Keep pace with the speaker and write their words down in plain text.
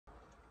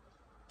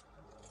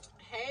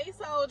Hey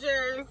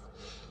soldiers.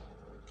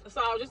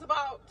 So I'm just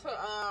about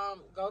to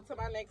go to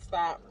my next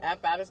stop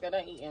after I just got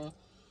done eating.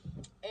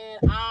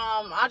 And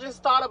I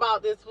just thought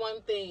about this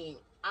one thing.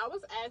 I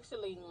was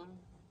actually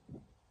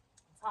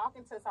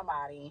talking to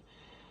somebody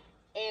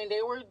and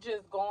they were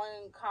just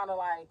going kind of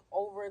like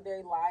over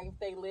their life.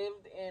 They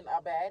lived in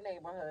a bad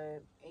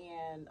neighborhood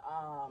and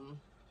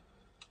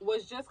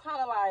was just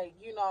kind of like,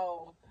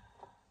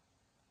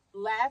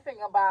 laughing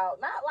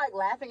about, not like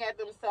laughing at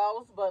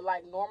themselves, but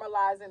like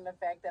normalizing the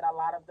fact that a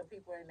lot of the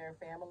people in their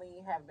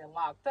family have been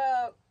locked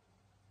up.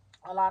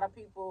 A lot of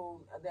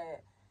people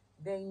that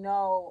they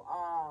know,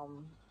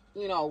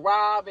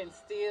 rob and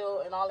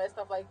steal and all that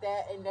stuff like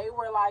that. And they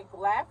were like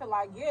laughing,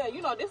 like, yeah,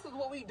 this is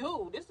what we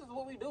do. This is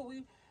what we do.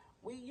 We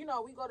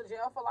go to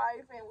jail for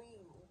life, and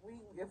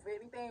we if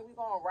anything, we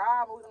gonna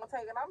rob or we gonna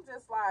take it. I'm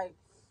just like,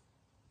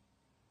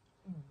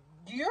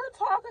 you're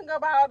talking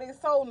about it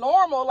so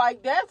normal,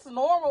 like that's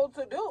normal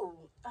to do,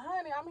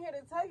 honey. I'm here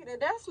to tell you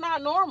that that's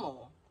not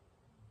normal.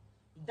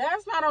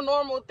 That's not a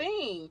normal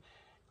thing.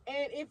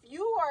 And if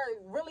you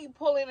are really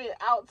pulling it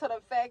out to the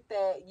fact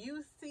that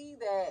you see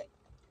that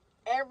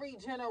every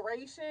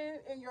generation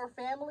in your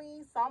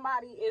family,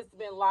 somebody has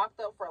been locked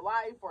up for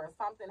life or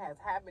something has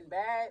happened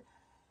bad,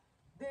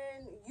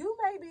 then you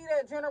may be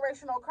that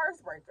generational curse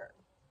breaker.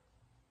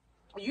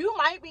 You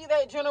might be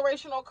that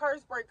generational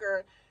curse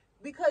breaker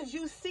because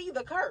you see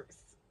the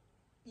curse.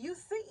 You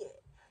see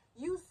it.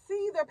 You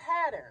see the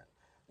pattern.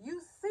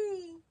 You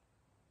see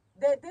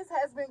that this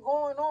has been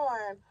going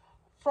on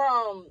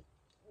from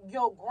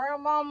your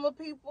grandmama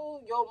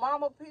people, your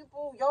mama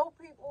people, your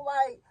people,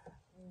 like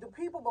the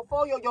people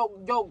before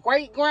your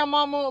great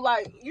grandmama,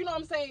 like, you know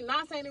what I'm saying?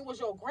 Not saying it was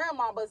your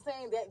grandma, but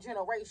saying that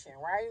generation,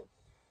 right?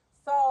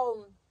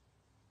 So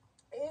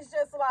it's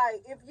just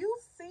like, if you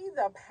see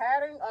the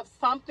pattern of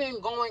something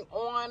going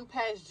on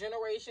past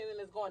generation and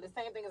it's going the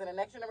same thing as in the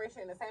next generation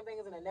and the same thing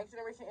as in the next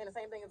generation and the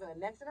same thing as in the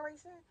next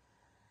generation,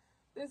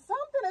 then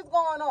something is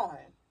going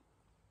on.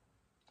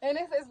 And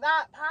if it's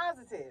not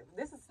positive,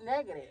 this is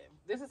negative.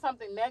 This is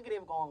something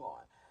negative going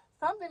on.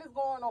 Something is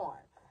going on.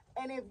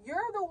 And if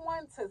you're the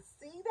one to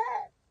see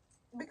that,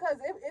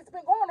 because it's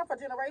been going on for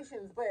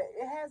generations, but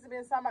it hasn't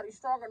been somebody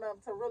strong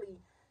enough to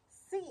really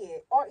see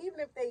it. Or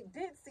even if they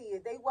did see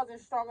it, they wasn't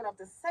strong enough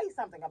to say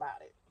something about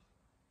it.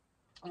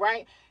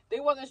 Right? They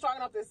wasn't strong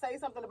enough to say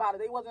something about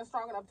it. They wasn't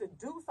strong enough to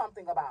do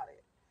something about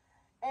it.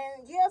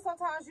 And yeah,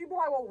 sometimes you be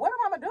like, well, what am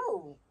I going to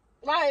do?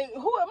 Like,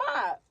 who am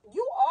I?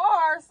 You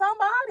are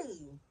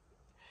somebody.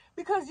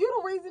 Because you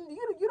the reason,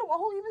 you the one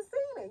who even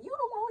seen it. You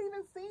the one who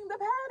even seen the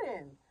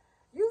pattern.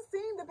 You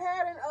seen the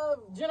pattern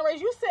of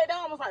generation. You sat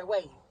down and was like,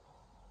 wait,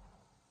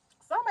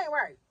 something ain't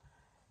right.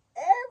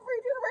 Every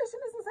generation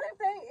is the same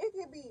thing. It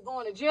could be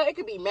going to jail. It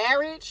could be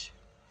marriage.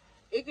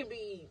 It could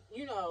be,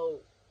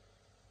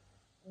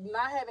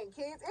 not having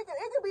kids.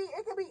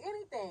 It could be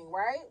anything,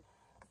 right?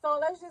 So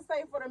let's just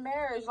say for the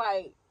marriage,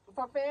 like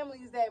for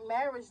families that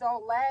marriage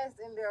don't last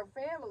in their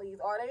families,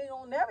 or they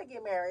don't never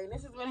get married. And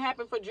this has been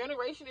happening for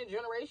generation and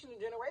generation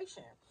and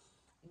generation.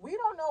 We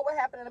don't know what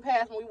happened in the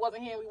past when we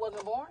wasn't here and we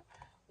wasn't born.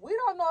 We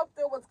don't know if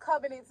there was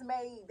covenants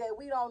made that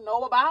we don't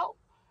know about.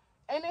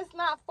 And it's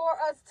not for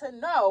us to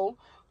know,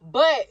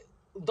 but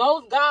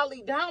those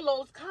godly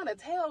downloads kind of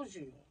tells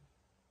you.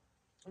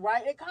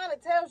 Right? It kind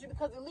of tells you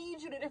because it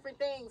leads you to different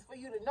things for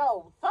you to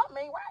know something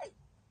ain't right.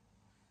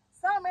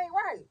 Something ain't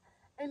right.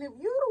 And if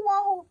you the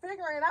one who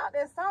figuring out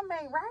that something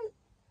ain't right,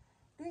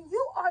 then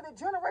you are the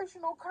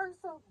generational curse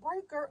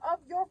breaker of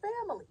your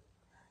family.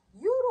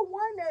 You the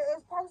one that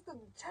is supposed to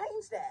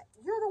change that.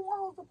 You're the one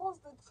who's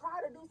supposed to try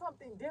to do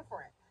something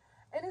different.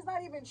 And it's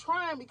not even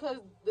trying, because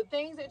the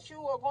things that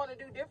you are going to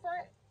do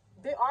different,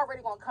 they're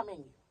already going to come in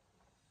you.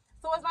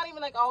 So it's not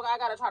even like, oh, I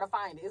got to try to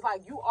find it. It's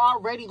like you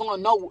already going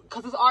to know,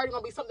 because it's already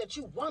going to be something that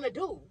you want to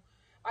do.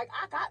 Like,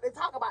 I got to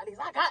talk about this.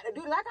 I got to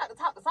do this. I got to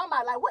talk to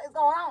somebody. Like, what is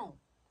going on?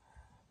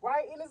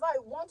 Right? And it's like,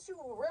 once you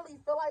really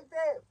feel like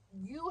that,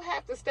 you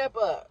have to step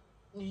up.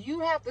 You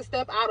have to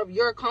step out of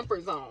your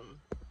comfort zone.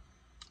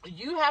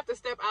 You have to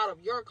step out of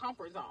your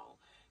comfort zone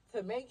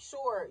to make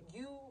sure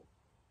you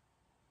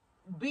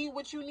be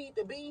what you need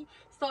to be,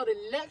 so the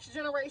next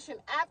generation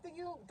after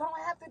you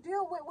don't have to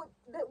deal with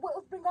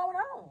what's been going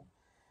on.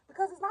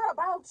 Because it's not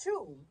about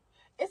you.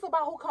 It's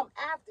about who come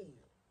after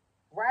you.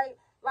 Right?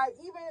 Like,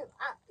 even,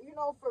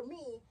 for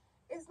me,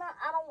 it's not,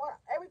 I don't want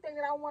everything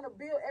that I want to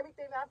build,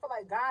 everything that I feel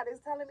like God is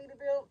telling me to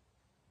build,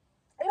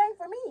 it ain't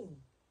for me.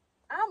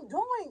 I'm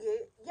doing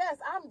it. Yes,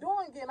 I'm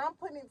doing it and I'm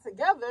putting it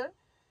together.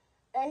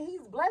 And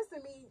he's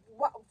blessing me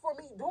for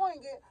me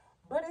doing it,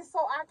 but it's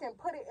so I can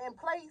put it in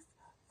place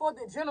for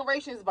the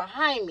generations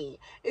behind me.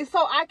 It's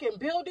so I can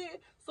build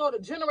it so the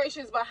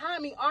generations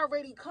behind me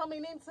already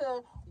coming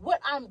into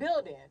what I'm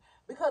building.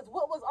 Because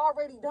what was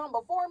already done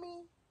before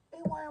me,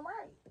 it wasn't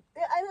right.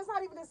 And it's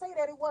not even to say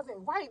that it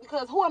wasn't right,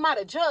 because who am I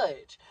to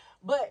judge?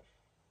 But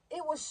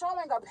it was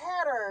showing a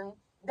pattern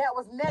that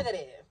was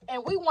negative,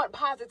 and we want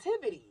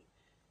positivity.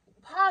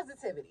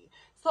 Positivity.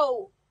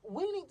 So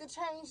we need to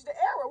change the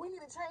era. We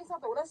need to change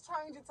something. Well, let's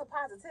change it to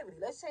positivity.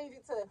 Let's change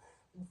it to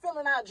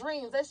fulfilling our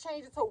dreams. Let's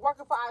change it to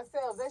working for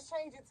ourselves. Let's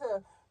change it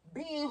to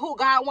being who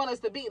God wants us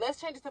to be. Let's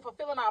change it to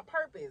fulfilling our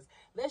purpose.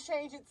 Let's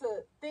change it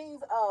to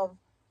things of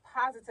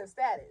positive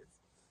status.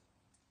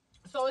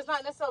 So it's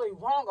not necessarily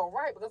wrong or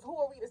right, because who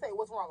are we to say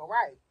what's wrong or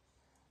right?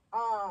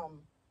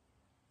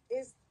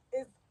 It's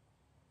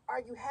are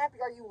you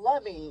happy? Are you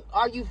loving?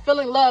 Are you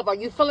feeling love? Are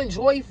you feeling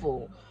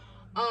joyful?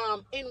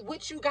 In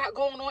what you got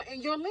going on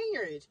in your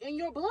lineage, in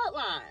your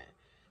bloodline.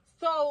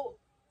 So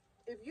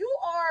if you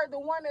are the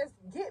one that's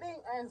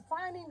getting and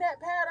finding that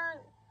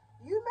pattern,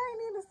 you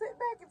may need to sit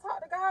back and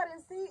talk to God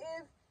and see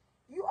if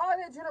you are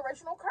the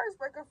generational curse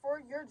breaker for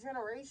your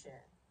generation.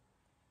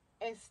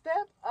 And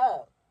step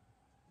up.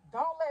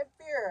 Don't let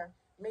fear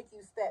make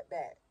you step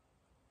back.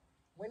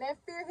 When that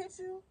fear hits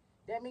you,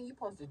 that means you're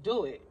supposed to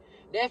do it.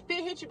 That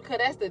fear hits you because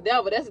that's the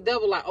devil. That's the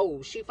devil like,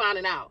 oh, she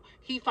finding out.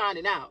 He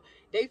finding out.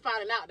 They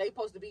finding out they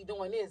supposed to be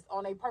doing this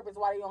on their purpose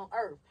while they on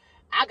earth.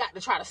 I got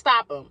to try to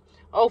stop them.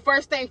 Oh,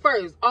 first thing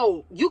first.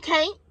 Oh, you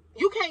can't.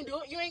 You can't do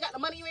it. You ain't got the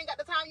money. You ain't got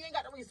the time. You ain't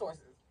got the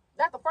resources.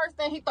 That's the first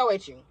thing he throw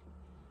at you.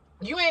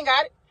 You ain't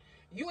got it.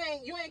 You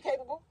ain't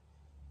capable.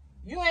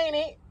 You ain't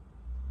it.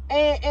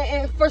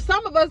 And for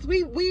some of us,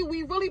 we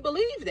really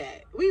believe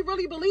that. We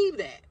really believe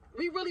that.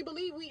 We really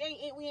believe we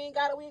ain't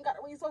got it. We ain't got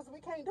the resources.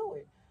 We can't do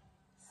it.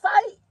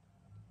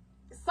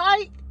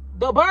 Sight.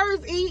 The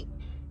birds eat.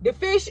 The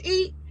fish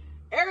eat.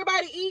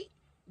 Everybody eat.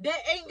 That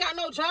ain't got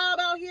no job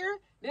out here.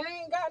 That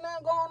ain't got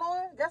nothing going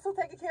on. Guess who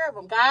taking care of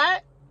them?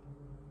 God.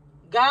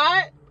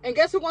 And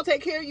guess who gonna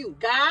take care of you?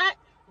 God.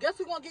 Guess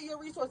who gonna give you your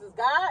resources?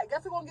 God.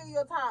 Guess who gonna give you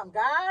your time?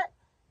 God.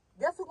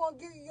 Guess who gonna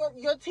give you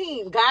your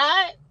team?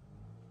 God.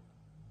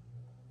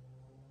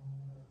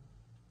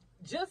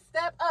 Just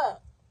step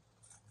up.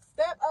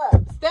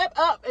 Step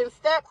up and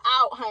step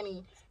out,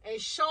 honey. And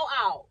show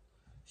out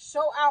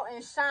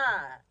and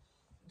shine.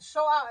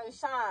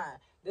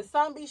 The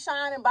sun be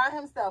shining by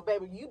himself,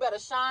 baby. You better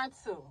shine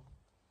too.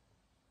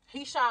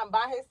 He shine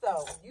by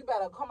himself. You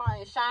better come out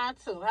and shine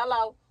too.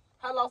 Hello,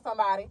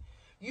 somebody.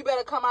 You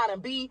better come out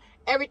and be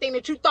everything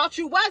that you thought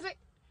you wasn't,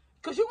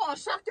 because you're going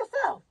to shock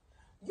yourself.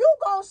 You're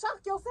going to shock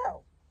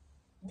yourself.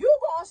 You're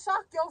going to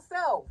shock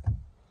yourself.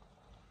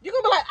 You're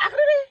going to be like, I could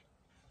do that.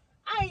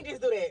 I ain't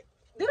just do that.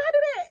 Did I do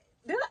that?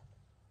 Did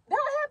that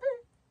happen?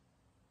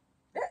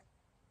 That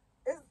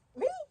is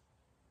me?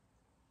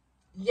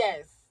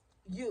 Yes,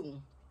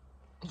 you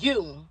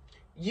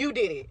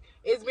did it.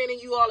 It's been in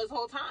you all this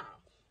whole time,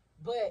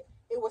 but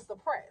it was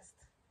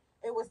suppressed.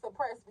 It was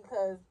suppressed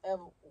because of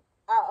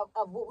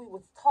what we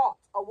was taught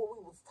or what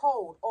we was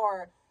told,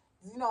 or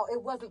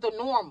it wasn't the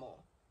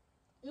normal.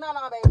 No,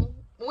 baby,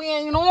 we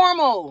ain't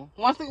normal.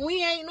 Once again,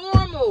 we ain't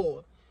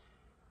normal,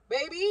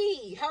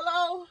 baby.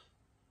 Hello,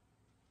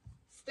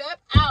 step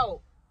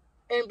out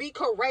and be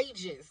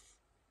courageous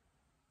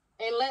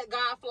and let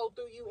God flow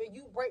through you, and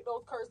you break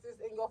those curses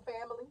in your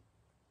family.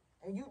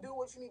 And you do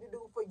what you need to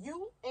do for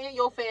you and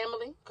your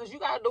family. Because you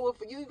got to do it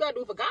for you. You got to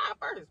do it for God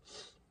first.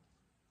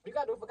 You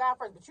got to do it for God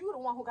first. But you're the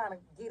one who got to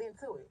get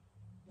into it.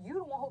 You're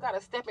the one who got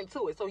to step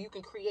into it so you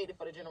can create it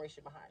for the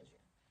generation behind you.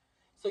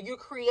 So you're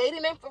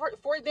creating it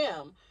for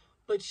them,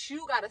 but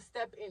you got to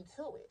step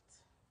into it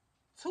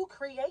to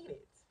create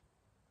it.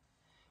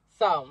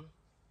 So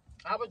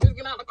I was just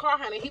getting out of the car,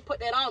 honey. He put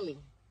that on me.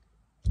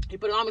 He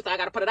put it on me, so I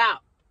got to put it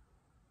out.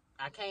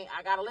 I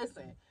got to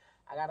listen.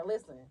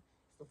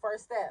 It's the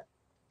first step.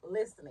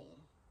 Listening.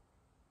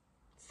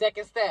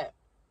 Second step,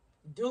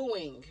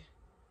 doing.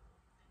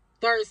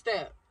 Third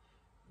step,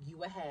 you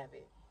will have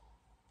it.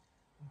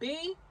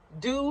 Be,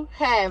 do,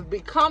 have.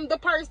 Become the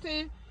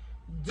person,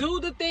 do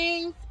the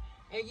things,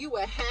 and you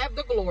will have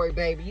the glory,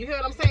 baby. You hear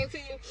what I'm saying to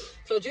you?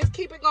 So just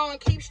keep it going,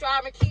 keep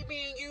striving, keep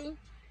being you,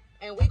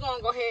 and we're going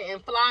to go ahead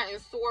and fly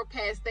and soar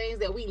past things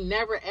that we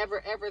never,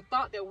 ever, ever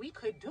thought that we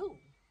could do.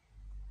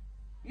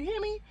 You hear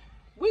me?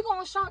 We're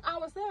going to shock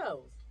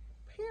ourselves.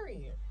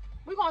 Period.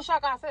 We're going to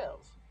shock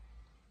ourselves.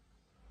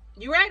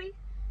 You ready?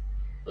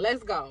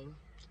 Let's go.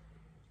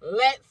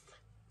 Let's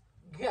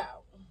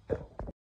go.